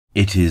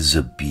It is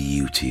a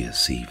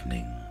beauteous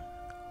evening,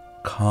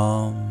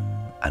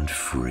 calm and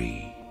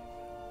free.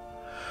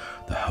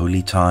 The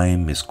holy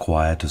time is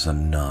quiet as a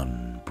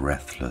nun,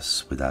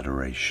 breathless with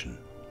adoration.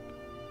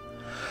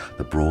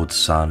 The broad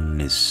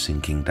sun is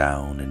sinking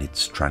down in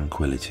its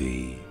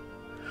tranquillity.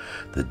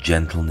 The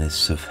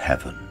gentleness of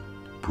heaven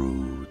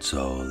broods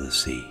o'er the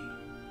sea.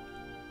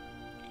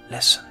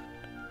 Listen,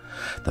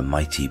 the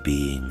mighty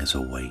being is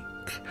awake,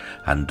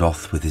 and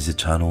doth with his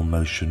eternal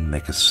motion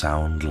make a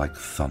sound like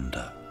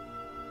thunder,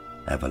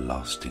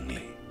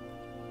 everlastingly.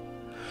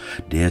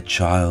 Dear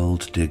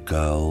child, dear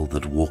girl,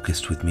 that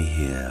walkest with me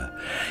here,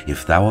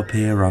 if thou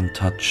appear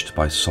untouched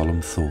by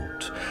solemn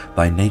thought,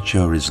 thy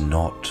nature is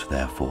not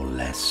therefore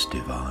less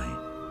divine.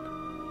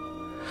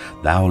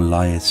 Thou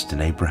liest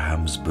in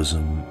Abraham's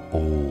bosom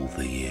all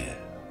the year,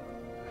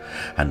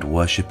 and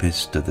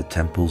worshippest at the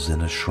temple's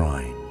inner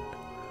shrine,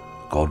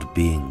 God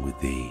being with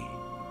thee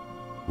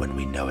when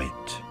we know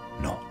it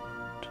not.